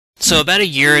So about a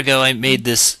year ago I made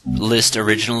this list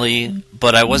originally,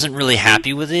 but I wasn't really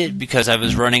happy with it because I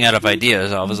was running out of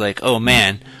ideas. I was like, oh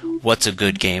man, what's a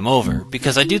good game over?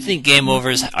 Because I do think game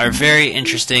overs are very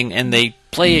interesting and they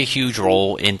play a huge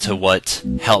role into what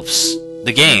helps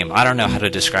the game. I don't know how to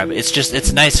describe it.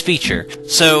 It's a nice feature.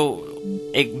 So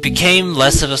it became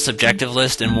less of a subjective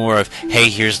list and more of, hey,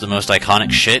 here's the most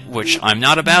iconic shit, which I'm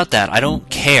not about that. I don't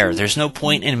care. There's no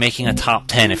point in making a top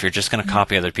 10 if you're just going to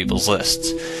copy other people's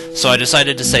lists. So I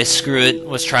decided to say, screw it,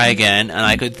 let's try again, and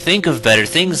I could think of better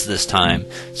things this time.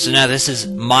 So now this is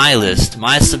my list,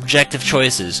 my subjective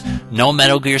choices. No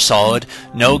Metal Gear Solid,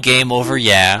 no Game Over,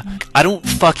 yeah. I don't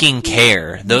fucking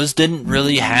care. Those didn't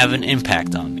really have an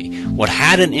impact on me. What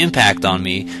had an impact on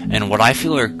me, and what I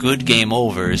feel are good game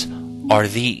overs, are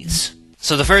these.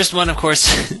 So the first one, of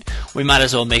course, we might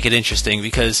as well make it interesting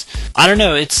because, I don't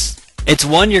know, it's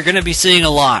one you're going to be seeing a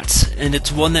lot, and it's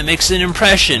one that makes an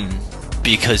impression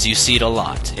because you see it a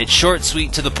lot. It's short,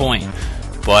 sweet, to the point,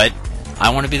 but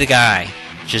I want to be the guy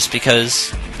just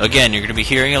because, again, you're going to be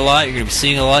hearing a lot, you're going to be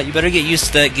seeing a lot, you better get used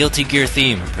to that Guilty Gear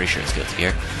theme. I'm pretty sure it's Guilty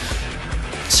Gear.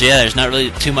 So yeah, there's not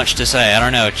really too much to say. I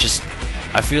don't know,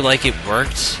 I feel like it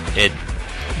worked.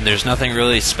 There's nothing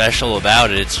really special about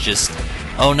it. It's just,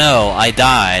 oh no, I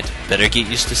died. Better get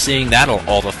used to seeing that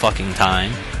all the fucking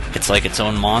time. It's like its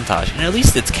own montage, and at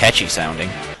least it's catchy sounding.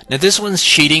 Now this one's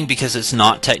cheating because it's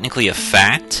not technically a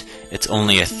fact, it's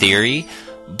only a theory,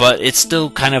 but it's still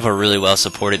kind of a really well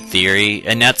supported theory,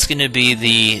 and that's going to be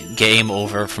the game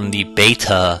over from the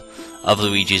beta of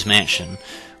Luigi's Mansion,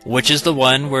 which is the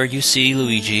one where you see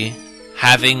Luigi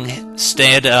having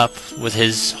stand up with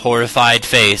his horrified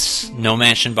face, no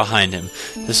mansion behind him.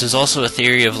 This is also a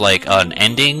theory of like an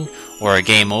ending or a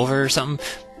game over or something.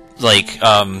 Like,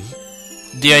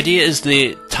 the idea is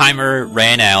the timer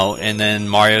ran out and then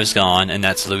Mario's gone and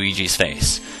that's Luigi's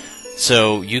face.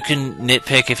 So you can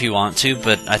nitpick if you want to,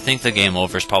 but I think the game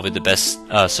over is probably the best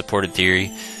supported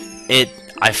theory.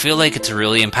 I feel like it's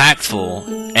really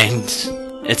impactful,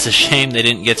 and it's a shame they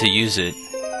didn't get to use it,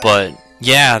 but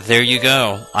yeah, there you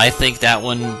go. I think that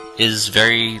one is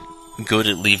very good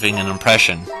at leaving an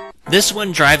impression. This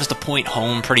one drives the point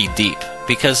home pretty deep,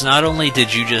 because not only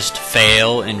did you just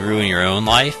fail and ruin your own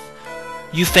life,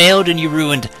 you failed and you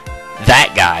ruined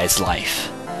that guy's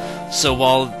life. So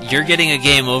while you're getting a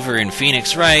game over in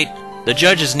Phoenix right, the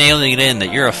judge is nailing it in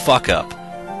that you're a fuck-up,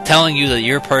 telling you that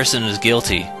your person is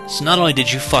guilty. So not only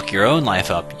did you fuck your own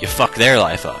life up, you fuck their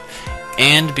life up.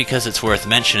 And because it's worth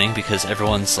mentioning, because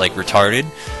everyone's like retarded,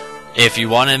 if you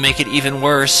want to make it even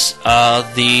worse,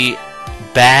 the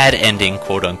bad ending,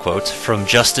 quote-unquote, from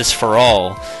Justice for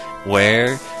All,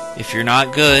 where if you're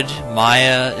not good,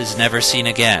 Maya is never seen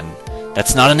again.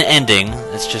 That's not an ending,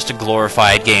 it's just a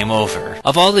glorified game over.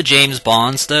 Of all the James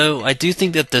Bonds, though, I do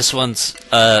think that this one's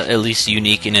at least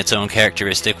unique in its own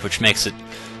characteristic, which makes it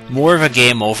more of a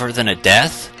game over than a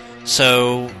death.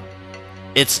 So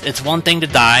it's one thing to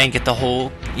die and get the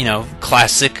whole,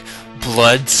 classic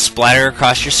blood splatter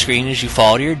across your screen as you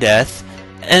fall to your death,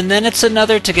 and then it's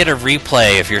another to get a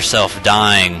replay of yourself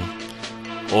dying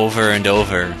over and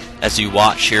over as you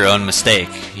watch your own mistake.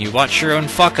 You watch your own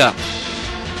fuck-up,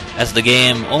 as the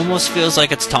game almost feels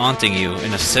like it's taunting you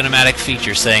in a cinematic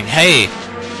feature saying, hey,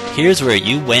 here's where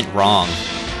you went wrong.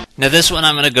 Now this one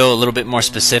I'm going to go a little bit more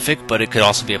specific, but it could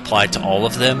also be applied to all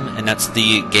of them, and that's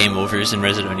the game overs in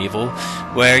Resident Evil,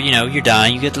 where, you're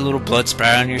dying, you get the little blood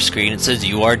splatter on your screen, it says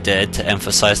you are dead to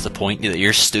emphasize the point that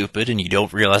you're stupid and you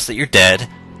don't realize that you're dead.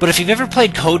 But if you've ever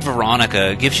played Code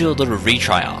Veronica, it gives you a little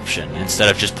retry option, instead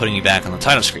of just putting you back on the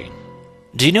title screen.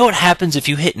 Do you know what happens if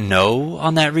you hit no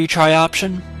on that retry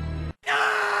option?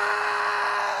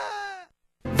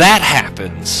 That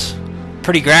happens.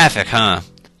 Pretty graphic, huh?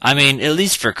 I mean, at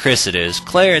least for Chris it is.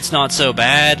 Claire, it's not so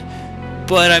bad,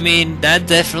 but I mean, that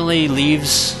definitely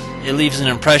leaves an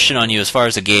impression on you as far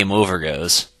as the game over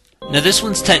goes. Now this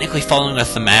one's technically following a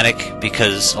thematic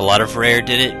because a lot of Rare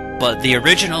did it, but the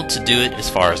original to do it,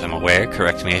 as far as I'm aware,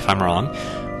 correct me if I'm wrong,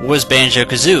 was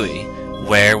Banjo-Kazooie,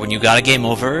 where when you got a game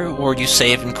over, or you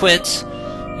save and quit,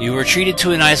 you were treated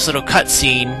to a nice little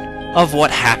cutscene of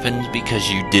what happened because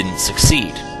you didn't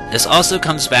succeed. This also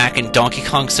comes back in Donkey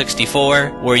Kong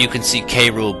 64, where you can see K.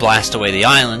 Rool blast away the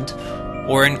island,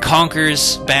 or in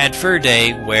Conker's Bad Fur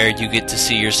Day, where you get to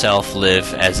see yourself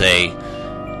live as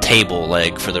a table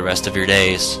leg for the rest of your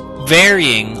days,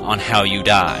 varying on how you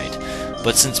died.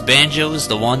 But since Banjo is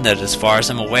the one that, as far as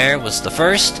I'm aware, was the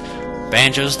first,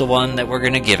 Banjo's the one that we're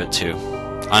going to give it to.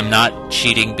 I'm not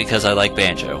cheating because I like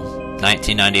Banjo.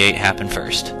 1998 happened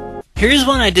first. Here's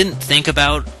one I didn't think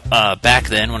about back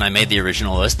then when I made the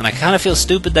original list, and I kind of feel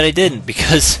stupid that I didn't,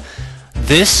 because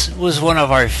This was one of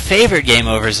our favorite game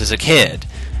overs as a kid,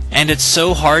 and it's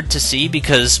so hard to see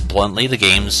because, bluntly, the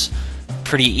game's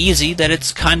pretty easy that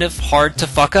it's kind of hard to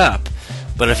fuck up.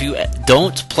 But if you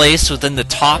don't place within the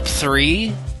top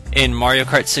 3 in Mario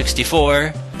Kart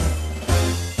 64,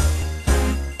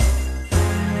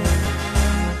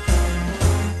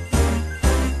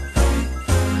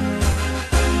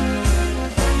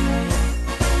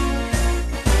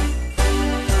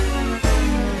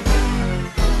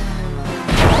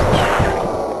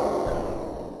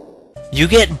 you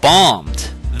get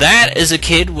bombed. That, as a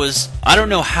kid, was... I don't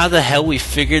know how the hell we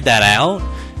figured that out,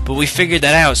 but we figured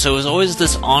that out. So it was always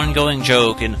this ongoing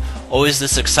joke and always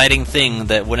this exciting thing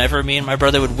that whenever me and my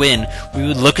brother would win, we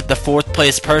would look at the 4th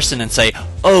place person and say,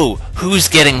 oh, who's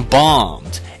getting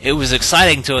bombed? It was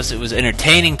exciting to us. It was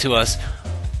entertaining to us.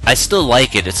 I still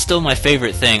like it. It's still my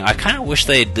favorite thing. I kind of wish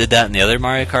they did that in the other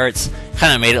Mario Karts.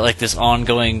 Kind of made it like this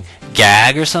ongoing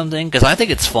gag or something, because I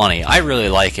think it's funny. I really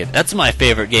like it. That's my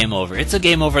favorite game over. It's a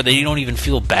game over that you don't even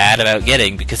feel bad about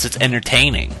getting because it's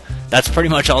entertaining. That's pretty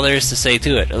much all there is to say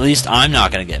to it. At least I'm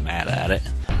not going to get mad at it.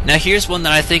 Now here's one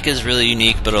that I think is really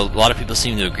unique, but a lot of people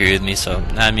seem to agree with me, so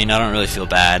I mean, I don't really feel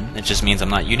bad. It just means I'm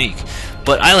not unique.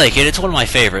 But I like it. It's one of my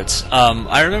favorites.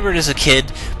 I remember it as a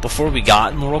kid, before we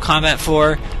got Mortal Kombat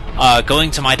 4,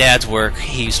 going to my dad's work.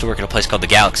 He used to work at a place called the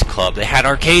Galaxy Club. They had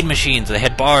arcade machines, they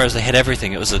had bars, they had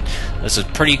everything. It was a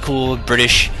pretty cool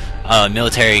British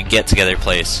military get-together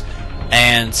place.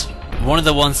 And one of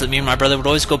the ones that me and my brother would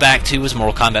always go back to was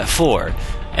Mortal Kombat 4.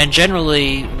 And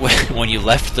generally, when you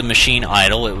left the machine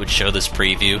idle, it would show this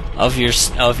preview of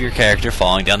your character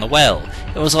falling down the well.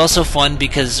 It was also fun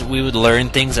because we would learn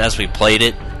things as we played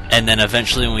it, and then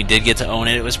eventually when we did get to own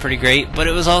it, it was pretty great. But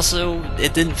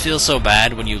it didn't feel so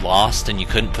bad when you lost and you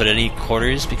couldn't put any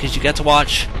quarters, because you got to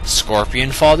watch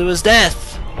Scorpion fall to his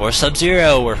death, or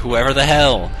Sub-Zero, or whoever the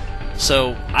hell.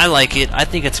 So, I like it. I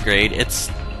think it's great.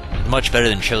 It's much better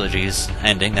than Trilogy's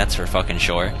ending, that's for fucking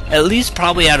sure. At least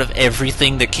probably out of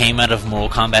everything that came out of Mortal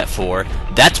Kombat 4,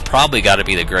 that's probably gotta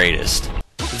be the greatest.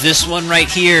 This one right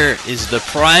here is the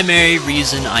primary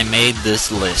reason I made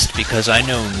this list, because I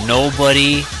know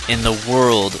nobody in the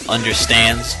world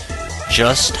understands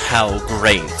just how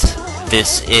great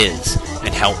this is,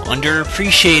 and how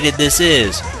underappreciated this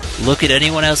is. Look at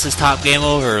anyone else's top game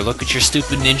over, look at your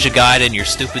stupid Ninja Gaiden, your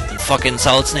stupid fucking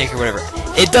Solid Snake or whatever.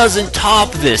 It doesn't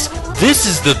top this. This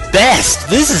is the best.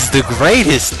 This is the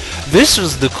greatest. This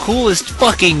was the coolest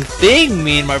fucking thing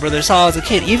me and my brother saw as a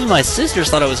kid. Even my sisters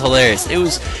thought it was hilarious. It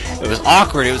was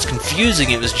awkward, it was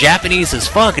confusing, it was Japanese as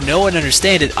fuck, and no one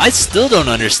understood it. I still don't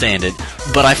understand it,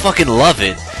 but I fucking love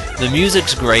it. The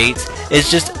music's great. It's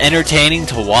just entertaining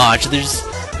to watch. There's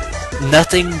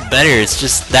nothing better. It's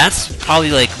just, that's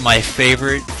probably like my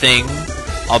favorite thing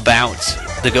about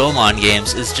the Goemon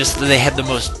games, is just that they had the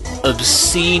most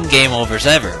obscene game overs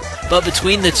ever. But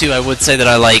between the two, I would say that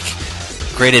I like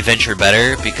Great Adventure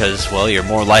better, because, well, you're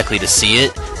more likely to see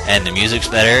it, and the music's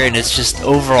better, and it's just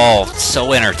overall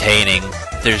so entertaining.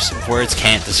 There's words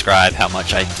can't describe how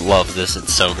much I love this.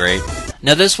 It's so great.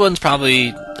 Now this one's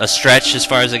probably a stretch as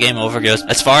far as a game over goes.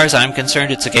 As far as I'm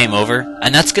concerned, it's a game over,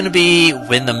 and that's gonna be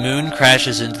when the moon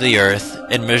crashes into the earth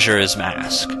in Majora's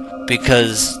Mask.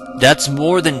 Because that's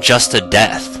more than just a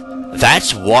death.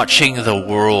 That's watching the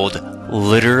world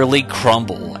literally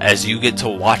crumble as you get to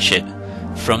watch it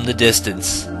from the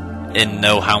distance and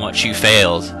know how much you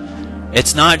failed.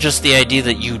 It's not just the idea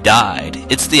that you died,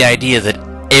 it's the idea that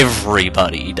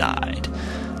everybody died.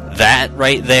 That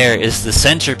right there is the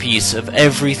centerpiece of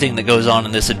everything that goes on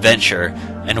in this adventure,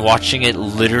 and watching it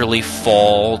literally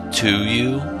fall to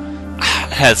you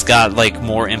has got like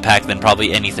more impact than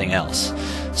probably anything else.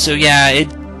 So yeah,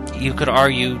 you could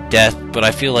argue death, but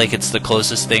I feel like it's the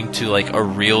closest thing to like a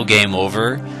real game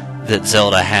over that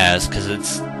Zelda has, because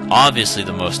it's obviously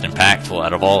the most impactful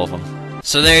out of all of them.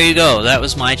 So there you go, that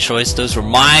was my choice. Those were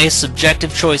my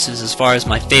subjective choices as far as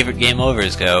my favorite game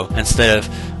overs go, instead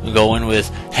of going with,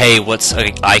 hey, what's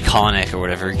like, iconic or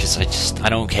whatever, because I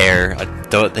don't care. I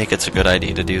don't think it's a good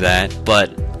idea to do that.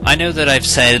 But I know that I've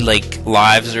said like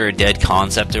lives are a dead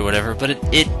concept or whatever, but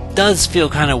it does feel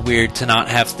kind of weird to not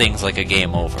have things like a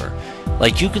game over.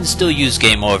 Like, you can still use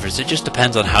game overs, it just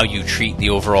depends on how you treat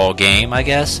the overall game, I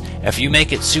guess. If you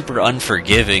make it super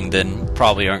unforgiving, then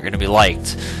probably aren't going to be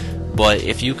liked. But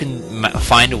if you can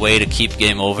find a way to keep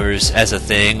game overs as a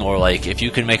thing, or like if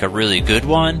you can make a really good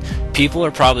one, people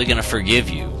are probably going to forgive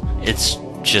you. It's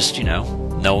just, you know,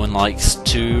 no one likes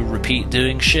to repeat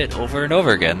doing shit over and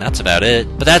over again. That's about it.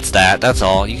 But that's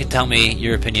all. You can tell me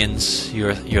your opinions,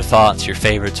 your thoughts, your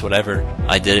favorites, whatever.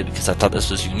 I did it because I thought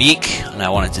this was unique and I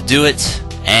wanted to do it.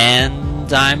 And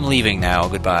I'm leaving now.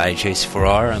 Goodbye,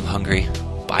 Chase4R. I'm hungry.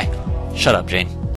 Bye. Shut up, Jane.